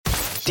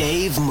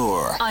Dave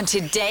Moore on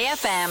Today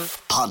FM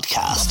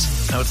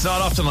podcast. Now, it's not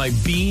often I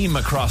beam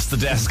across the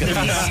desk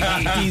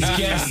at these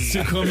guests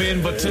who come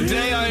in, but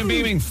today I am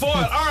beaming Foil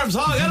Arms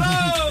Hog.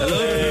 Hello!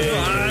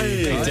 Hello!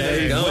 Hi,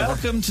 Dave.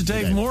 Welcome to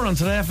Dave Moore on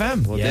Today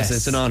FM. Well, yes,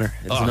 it's an honour.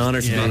 It's an honour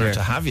to be here.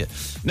 To have you.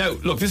 Now,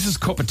 look, this is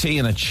cup of tea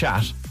and a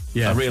chat.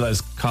 Yeah. I realise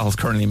Kyle's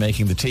currently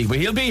making the tea, but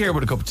he'll be here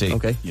with a cup of tea.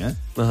 Okay. Yeah.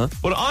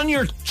 But on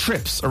your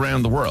trips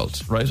around the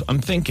world, right, I'm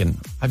thinking,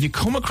 have you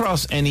come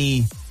across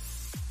any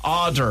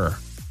odder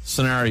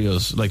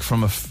scenarios, like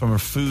from a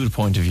food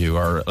point of view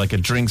or like a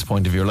drinks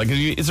point of view? Like,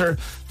 did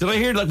I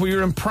hear, like, when you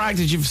were in Prague,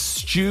 did you have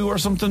stew or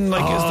something?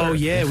 Like,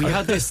 yeah, we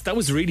had this. That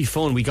was really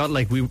fun. We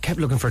kept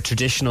looking for a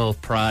traditional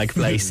Prague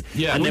place.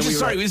 Yeah, and it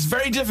was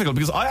very difficult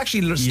because I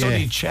actually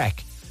studied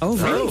Czech. Oh,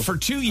 really? For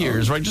 2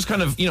 years, right? Just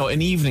kind of,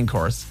 an evening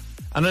course.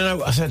 And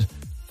then I said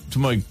to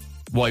my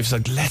wife,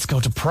 let's go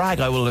to Prague.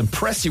 I will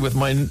impress you with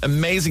my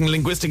amazing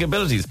linguistic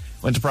abilities.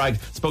 Went to Prague,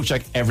 spoke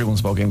Czech. Everyone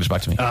spoke English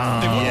back to me. They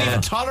wouldn't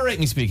even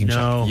tolerate me speaking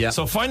Czech. Yeah.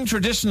 So finding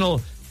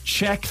traditional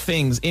Czech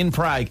things in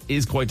Prague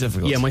is quite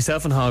difficult. Yeah,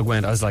 myself and Hog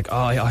went. I was like,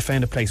 I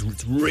found a place.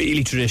 It's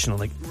really traditional,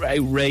 like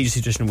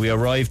outrageously traditional. We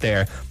arrived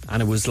there,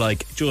 and it was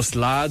like just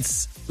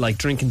lads, like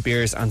drinking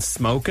beers and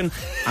smoking.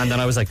 And then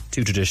I was like,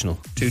 too traditional.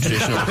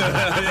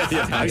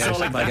 I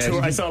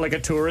saw like a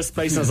tourist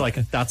place, and I was like,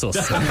 that's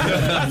us.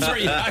 That's where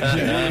you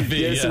actually would be.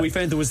 Yeah, so we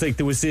found there was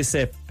this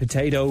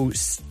potato.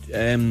 Was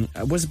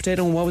it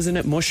potato and what was in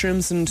it?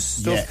 Mushrooms and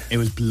stuff. Yeah, it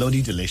was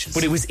bloody delicious.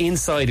 But it was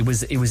inside. It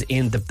was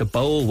in the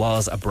bowl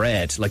was a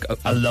bread, like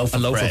a loaf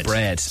of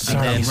bread.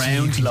 A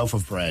round loaf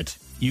of bread.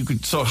 You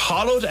could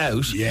hollowed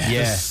out.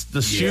 Yeah.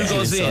 The stew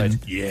goes in.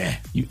 Yeah.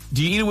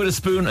 Do you eat it with a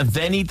spoon and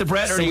then eat the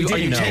bread, or are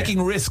you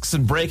taking risks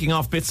and breaking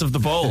off bits of the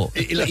bowl?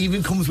 It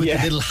even comes with a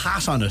little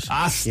hat on it.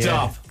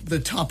 Stop. The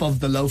top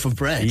of the loaf of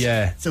bread.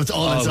 Yeah. So it's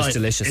all inside. It's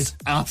delicious. It's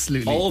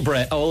absolutely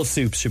all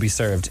soups should be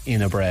served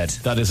in a bread.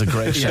 That is a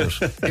great shout.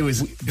 It was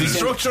The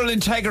structural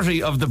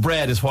integrity of the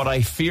bread is what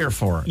I fear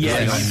for.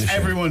 Yes,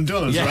 everyone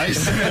does, right?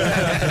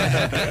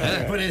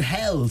 But it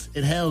held.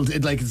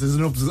 It like there's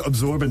enough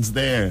absorbance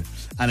there,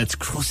 and it's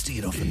crusty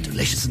enough and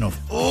delicious enough.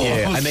 Oh,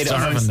 yeah, I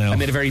now.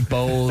 made a very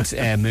bold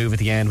move at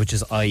the end, which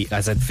is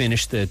as I'd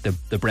finished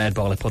the bread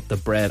ball, I put the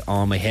bread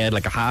on my head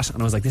like a hat,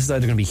 and I was like, this is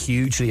either going to be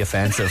hugely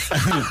offensive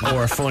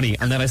or funny.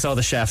 And then I saw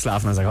the chefs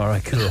laughing. I was like, all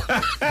right, cool.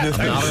 I'm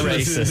not a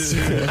racist.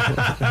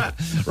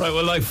 Right,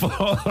 well, like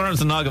Foil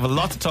Arms and Hog have a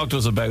lot to talk to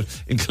us about,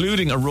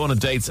 including a run of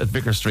dates at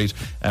Vicar Street.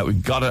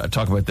 We've got to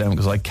talk about them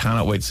because I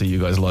cannot wait to see you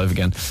guys live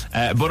again.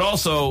 But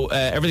also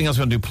everything else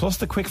we're going to do, plus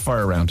the quick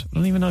fire round. I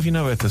don't even know if you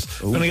know about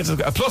this. We're going to get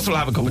to plus we'll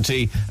have a cup of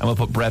tea and we'll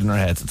put bread in our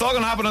heads. It's all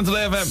going to happen on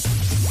Today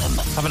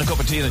FM. Having a cup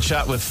of tea and a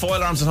chat with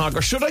Foil Arms and Hog,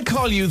 or should I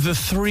call you the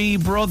Three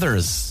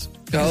Brothers?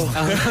 I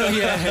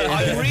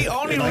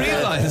only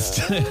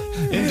realised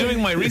in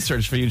doing my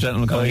research for you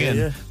gentlemen coming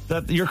in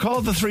that you're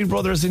called the Three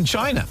Brothers in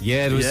China.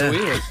 Yeah, it was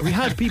weird. We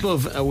had people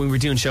when we were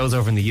doing shows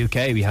over in the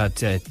UK. We had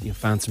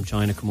fans from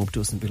China come up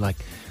to us and be like,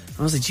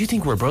 I was like, do you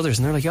think we're brothers?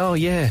 And they're like, oh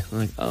yeah. I'm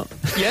like, oh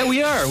yeah,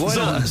 we are. Why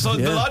not? So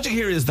the logic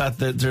here is that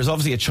there's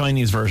obviously a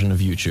Chinese version of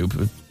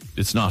YouTube.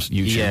 It's not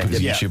YouTube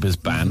because YouTube is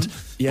banned.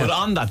 But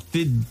on that,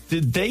 did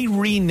they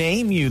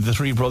rename you the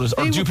Three Brothers,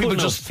 or do people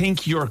just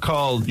think you're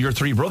called your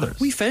Three Brothers?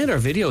 We found our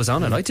videos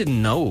on it. I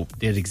didn't know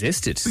it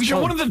existed. Because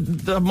you're one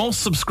of the most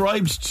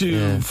subscribed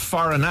to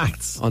foreign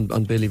acts on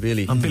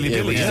Bilibili. On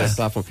Bilibili, which is our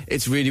platform.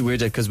 It's really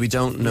weird because we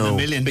don't know,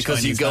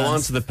 because Chinese you go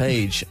fans. onto the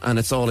page and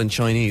it's all in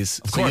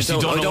Chinese. Of course, so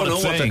you don't know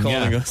what they're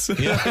calling us. But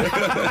the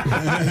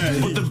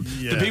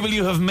people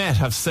you have met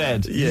have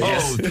said,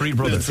 Three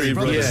Brothers. The Three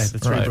Brothers. Yeah, the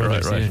Three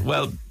Brothers. Right. Yeah.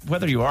 Well,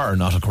 whether you are or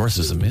not, of course,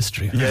 is a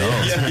mystery.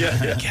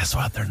 Guess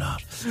what? They're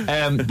not.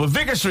 But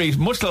Vicar Street,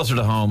 much closer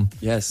to home.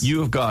 Yes.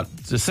 You have got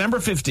December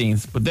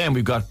 15th, but then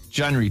we've got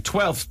January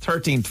 12th,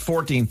 13th,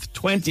 14th,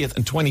 20th,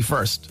 and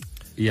 21st.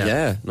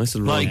 Yeah, nice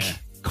little run.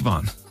 Come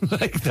on.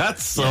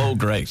 That's so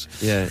great.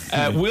 Yeah.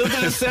 Will the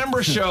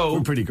December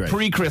show pretty great.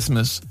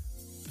 Pre-Christmas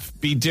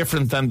be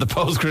different than the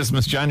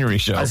post-Christmas January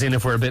show? As in,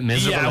 if we're a bit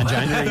miserable in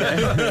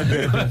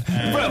January.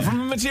 Well,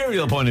 from a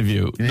material point of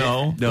view,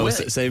 no.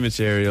 Same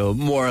material,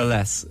 more or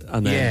less.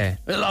 And then,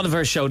 A lot of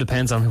our show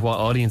depends on what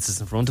audience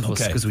is in front of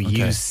us, because we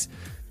use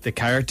the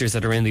characters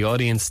that are in the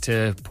audience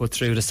to put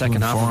through the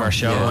second half of our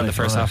show and the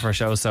first half of our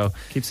show. So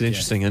keeps it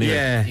interesting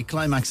anyway. It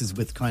climaxes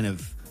with kind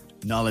of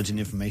knowledge and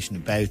information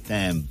about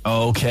them.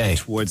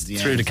 Towards the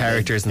end. Through the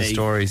characters and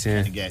stories,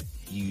 kind of get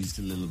used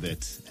a little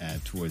bit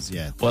towards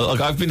Well,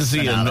 look, I've been to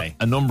see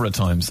a number of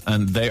times,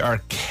 and they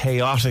are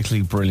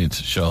chaotically brilliant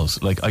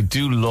shows. Like, I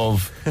do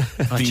love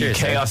the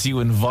chaos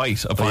you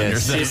invite upon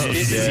yourself.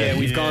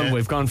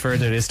 We've gone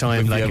further this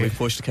time. We've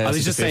pushed the chaos. I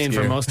was just saying,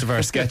 for most of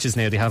our sketches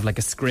now, they have like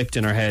a script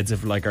in our heads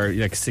of like our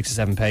 6 or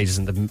 7 pages,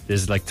 and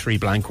there's like 3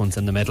 blank ones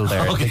in the middle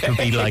there. It could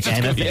be like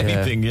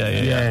anything.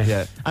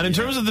 Yeah. And in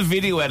terms of the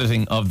video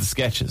editing of the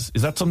sketches,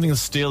 is that something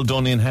that's still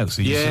done in-house?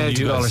 Do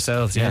it all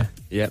ourselves. Yeah.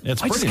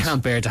 It's I just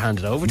can't bear to hand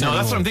it over to No,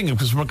 anyone. that's what I'm thinking,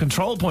 because from a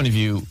control point of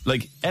view,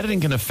 like,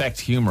 editing can affect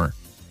humour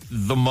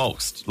the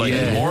most, like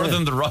more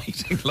than the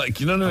writing. Like,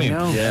 you know what I mean?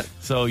 know. Yeah.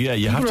 So you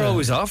People have are to.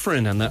 always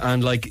offering,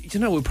 and like, you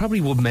know, it probably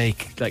would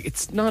make, like,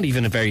 it's not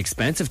even a very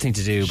expensive thing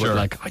to do, Sure. but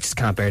like, I just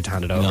can't bear to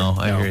hand it over. No,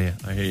 I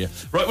hear you.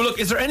 Right, well, look,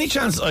 is there any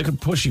chance I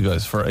could push you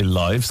guys for a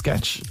live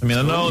sketch? I mean,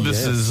 I know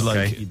this is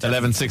like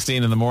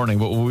 11:16 in the morning,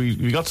 but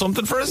we got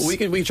something for us? We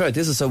can try.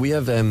 This is so we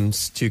have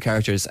two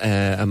characters,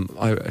 kind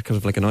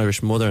of like an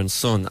Irish mother and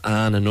son,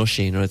 Anne and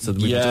Oisín, right? So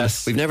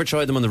we've never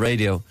tried them on the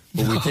radio,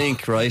 but we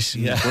think, right?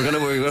 Yeah. We're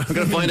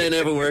gonna find out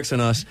if it works or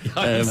not.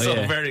 I'm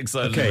so very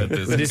excited about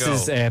this. This Go.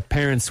 is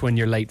parents when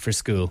you're late for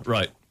school.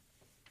 Right.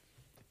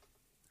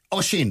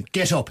 Oisín,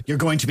 get up. You're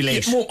going to be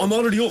late. Mum, I'm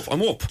already up.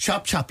 I'm up.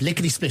 Chop, chop,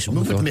 lickety split.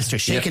 Move with the mister.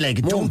 Shake a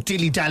leg. Don't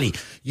dilly dally.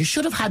 You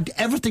should have had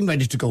everything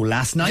ready to go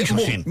last night,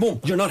 Oisín.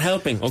 Mum, you're not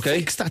helping, okay?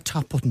 Fix that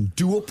top button.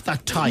 Do up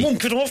that tie. Mum,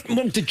 get off.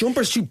 Mum, the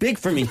jumper's too big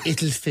for me.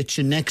 It'll fit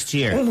you next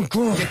year. Oh my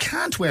God. You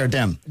can't wear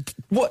them.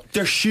 What?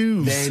 They're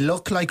shoes. They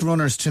look like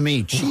runners to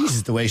me.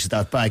 Jesus, the weight of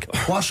that bag.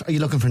 What are you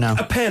looking for now?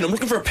 A pen. I'm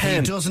looking for a He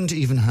pen. doesn't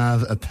even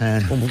have a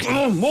pen.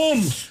 Oh,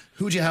 Mum.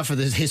 Who do you have for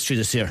the history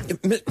this year?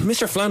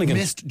 Mr. Flanagan.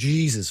 Missed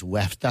Jesus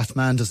wept. That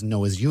man doesn't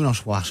know his you know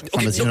what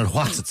from his you know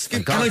what. It's for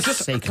God's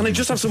sake. Can I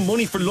just have some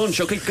money for lunch?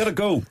 Okay, gotta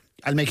go.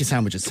 I'll make you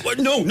sandwiches.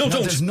 No, don't.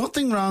 There's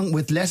nothing wrong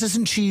with lettuce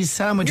and cheese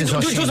sandwiches. It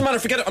Oisín. doesn't matter.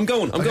 Forget it. I'm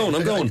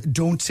going.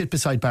 Don't sit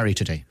beside Barry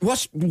today.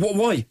 What?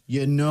 Why?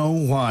 You know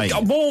why?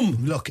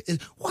 Mum. Look,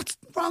 what's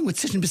wrong with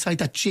sitting beside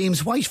that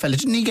James White fella?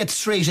 Didn't he get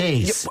straight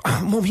A's?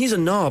 Mum, he's a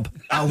knob.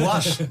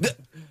 What?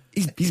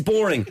 He's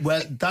boring.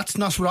 Well, that's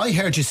not what I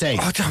heard you say.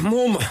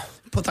 Mum.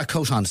 Put that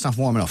coat on. It's not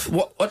warm enough.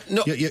 What?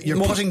 No. You're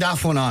Mum, putting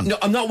that one on. No,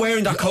 I'm not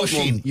wearing that coat,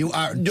 Oisín, Mum. you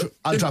are.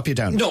 I'll drop you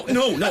down. No.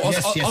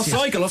 I'll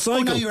cycle. Oh,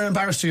 now you're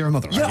embarrassed to your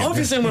mother. Yeah,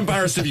 obviously I'm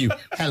embarrassed of you.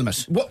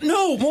 Helmet. What?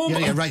 No, Mum.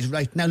 Yeah,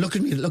 right. Now look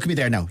at me. Look at me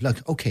there. Now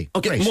look. Okay.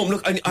 Okay, great. Mum.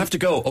 Look, I have to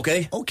go.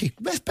 Okay. Okay.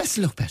 Best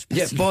look. Best.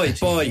 Yeah. look,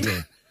 Bye.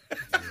 yeah.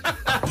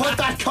 Put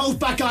that coat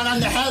back on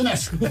the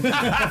helmet.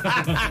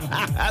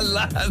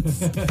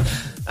 Lads.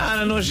 Anne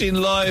and Oisín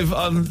live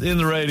in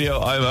the radio.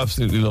 I'm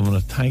absolutely loving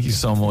it. Thank you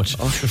so much.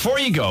 Before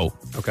you go,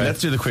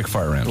 let's do the quick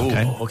fire round,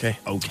 okay?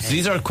 Okay. So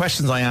these are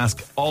questions I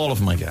ask all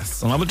of my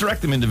guests, and I will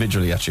direct them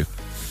individually at you.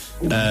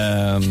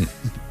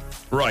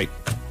 Right.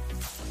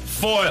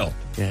 Foil.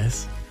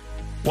 Yes.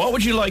 What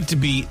would you like to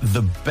be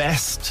the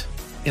best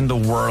in the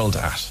world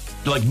at?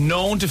 Like,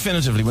 known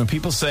definitively. When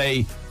people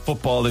say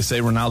football, they say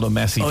Ronaldo,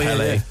 Messi,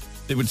 Pele. Yeah.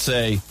 They would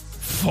say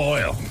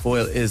Foil.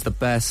 Foyle is the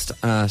best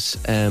at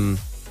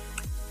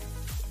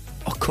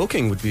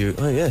cooking would be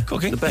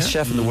Cooking. the best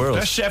chef in the world.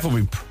 Best chef would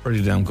be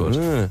pretty damn good.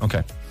 Mm.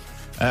 Okay.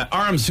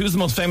 Arms, who's the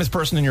most famous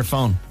person in your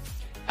phone?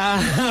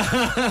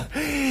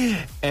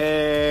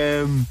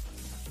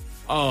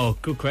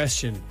 Good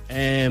question.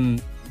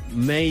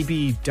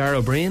 Maybe Dara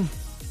O'Brien.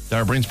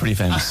 Dara Breen's pretty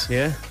famous.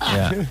 Yeah.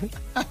 Yeah.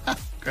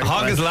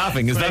 Hog is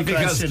laughing. Is that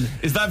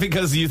Great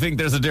because you think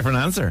there's a different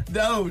answer?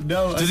 No.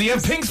 Does he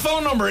have Pink's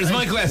phone number? Is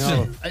my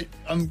question. No,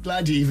 I'm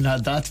glad you even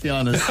had that, to be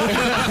honest. All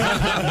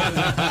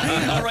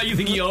right, you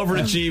think he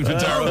overachieved with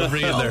Dara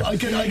O'Brien there? I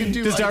can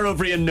do. Does Dara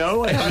O'Brien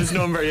know I have his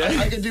number? Yeah.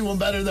 I can do one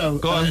better though.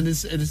 Go on. And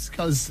it's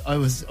because I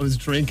was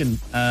drinking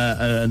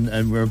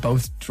and we were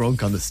both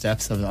drunk on the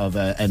steps of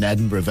an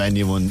Edinburgh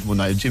venue one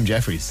night. Jim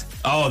Jeffries.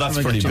 Oh, that's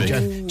pretty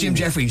big. Jim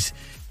Jeffries.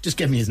 Just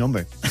give me his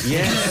number.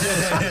 Yeah.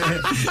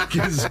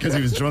 Because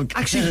he was drunk.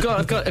 Actually,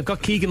 I've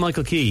got Keegan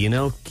Michael Key. You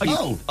know.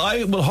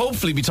 I will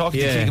hopefully be talking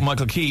to Yeah. Keegan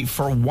Michael Key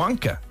for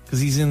Wonka because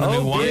he's in the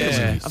new Wonka Yeah.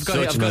 movie. I've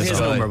got his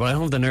number, but I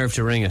don't have the nerve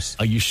to ring it.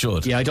 Oh, you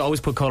should. Yeah, I always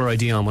put caller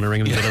ID on when I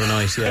ring him in the middle of the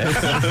night.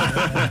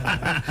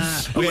 Yeah.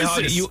 Okay,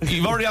 Hog,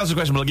 you've already answered the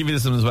question, but I'll give you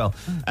this one as well.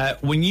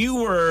 When you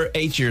were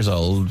 8 years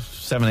old,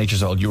 7, 8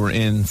 years old, you were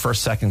in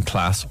first, second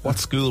class. What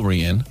school were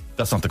you in?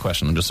 That's not the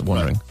question. I'm just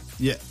wondering.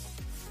 Yeah.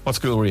 What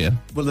school were you in?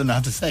 Well, then I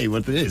have to say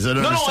what it is. I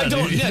don't No, I understand.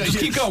 don't. Yeah, just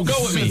keep going.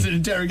 Go with me. It's an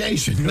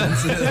interrogation.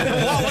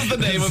 What was the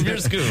name of your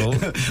school?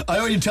 I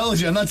already told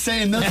you. I'm not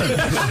saying nothing.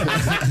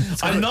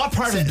 I'm not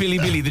part of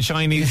Billy, the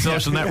Chinese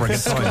social network.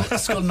 It's fine.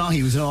 School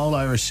Nahi was an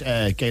all-Irish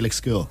Gaelic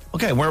school.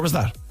 Okay, where was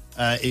that?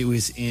 It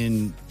was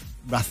in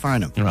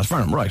Rathfarnham. In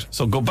Rathfarnham, right.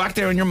 So go back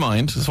there in your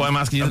mind. That's why I'm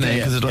asking you the name,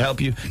 because it'll help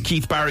you,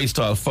 Keith Barry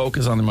style,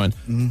 focus on your mind.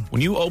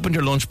 When you opened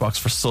your lunchbox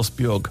for Sus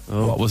Bjug,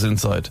 what was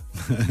inside?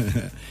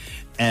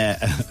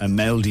 A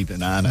mouldy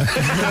banana.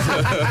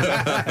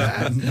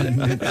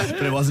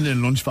 But it wasn't in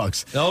a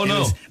lunchbox. Oh,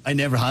 no. I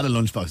never had a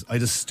lunchbox. I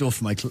just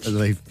stuffed my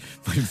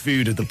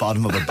food at the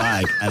bottom of a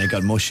bag and it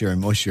got mushier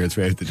and mushier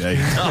throughout the day.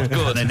 Oh,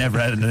 good. And I never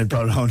had it, and I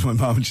brought it home to my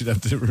mom and she'd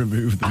have to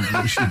remove the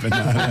mushy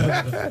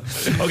banana.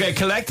 Okay,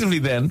 collectively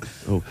then,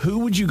 who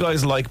would you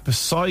guys like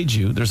beside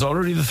you? There's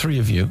already the three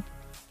of you.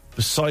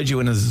 Beside you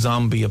in a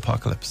zombie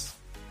apocalypse.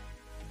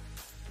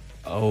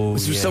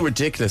 This was so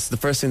ridiculous. The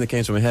first thing that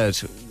came to my head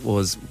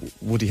was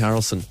Woody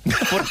Harrelson.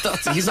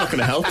 But he's not going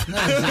to help.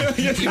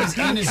 He was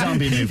in a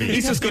zombie movie.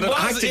 He's just good at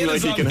acting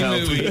like he can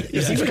help.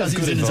 It's because he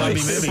was in a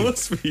zombie movie.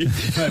 Must be.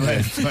 He's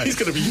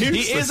going to be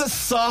useless. He is a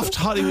soft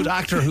Hollywood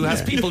actor who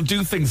has people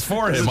do things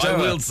for him, I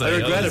will say. I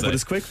regret it, but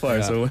it's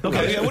quickfire. So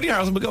Okay, yeah, Woody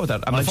Harrelson, we'll go with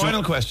that. And the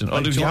final question.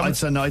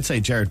 I'd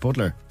say Jared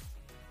Butler.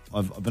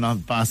 I've been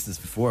on past this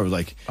before. I was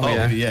like,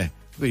 yeah.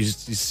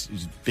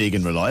 He's big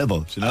and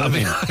reliable. Do you know what I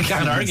mean? I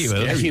can't argue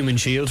with A it. human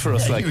shield for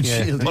us. Human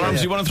shield, What arms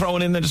do you want to throw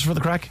one in there just for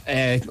the crack?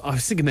 I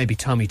was thinking maybe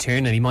Tommy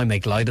Tiernan. He might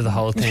make light of the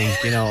whole thing.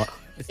 You know.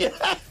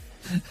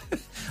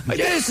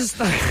 This is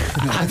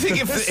I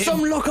think if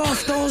some look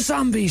off those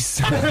zombies.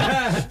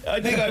 I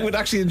think I would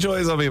actually enjoy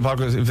a zombie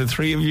apocalypse if the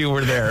three of you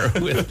were there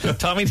with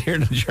Tommy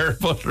Tiernan, Jared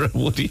Butler, and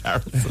Woody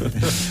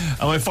Harrelson.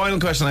 And my final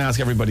question I ask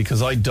everybody,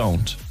 because I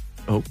don't,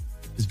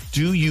 is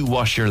do you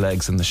wash your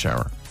legs in the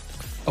shower?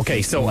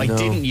 Okay, so I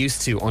didn't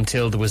used to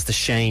until there was the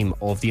shame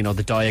of the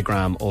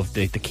diagram of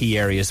the key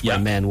areas where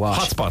men wash.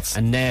 Hotspots.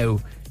 And now,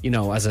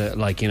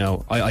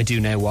 I do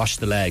now wash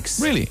the legs.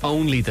 Really?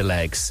 Only the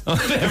legs.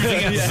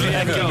 Everything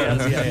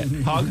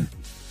else. Hog?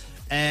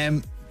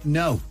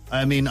 No,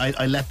 I mean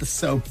I let the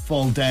soap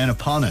fall down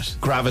upon it.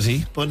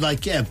 Gravity. But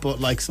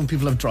some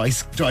people have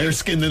drier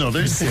skin than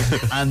others,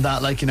 and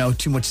that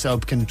too much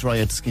soap can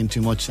dry out the skin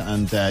too much,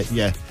 and they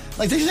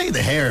say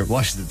the hair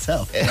washes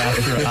itself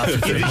after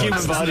 3 months.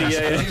 human body,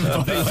 The human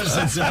body washes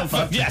itself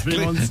after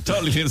 3 months.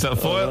 Totally clean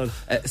itself. Foil.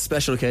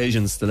 Special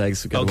occasions, the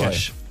legs get Okay.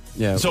 wash.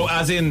 Yeah. So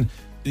as in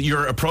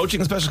you're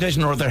approaching a special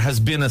occasion, or there has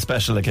been a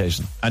special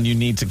occasion and you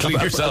need to clean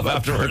yourself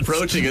afterwards?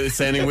 Approaching it, it's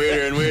sounding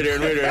weirder and weirder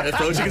and weirder.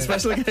 Approaching a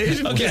special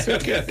occasion.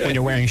 Okay. When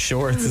you're wearing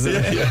shorts, is it?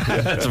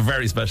 It's a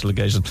very special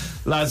occasion.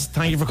 Lads,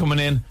 thank you for coming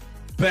in.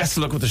 Best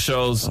of luck with the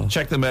shows.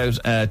 Check them out.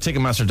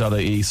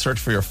 Ticketmaster.ie. Search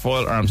for your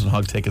Foil Arms and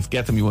Hog tickets.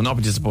 Get them. You will not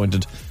be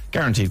disappointed.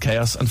 Guaranteed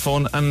chaos and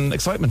fun and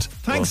excitement.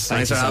 Thanks.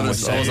 Thanks for having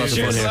us. Always lots of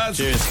fun Cheers, here. lads.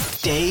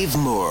 Cheers. Dave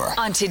Moore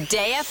On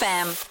Today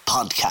FM.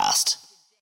 podcast.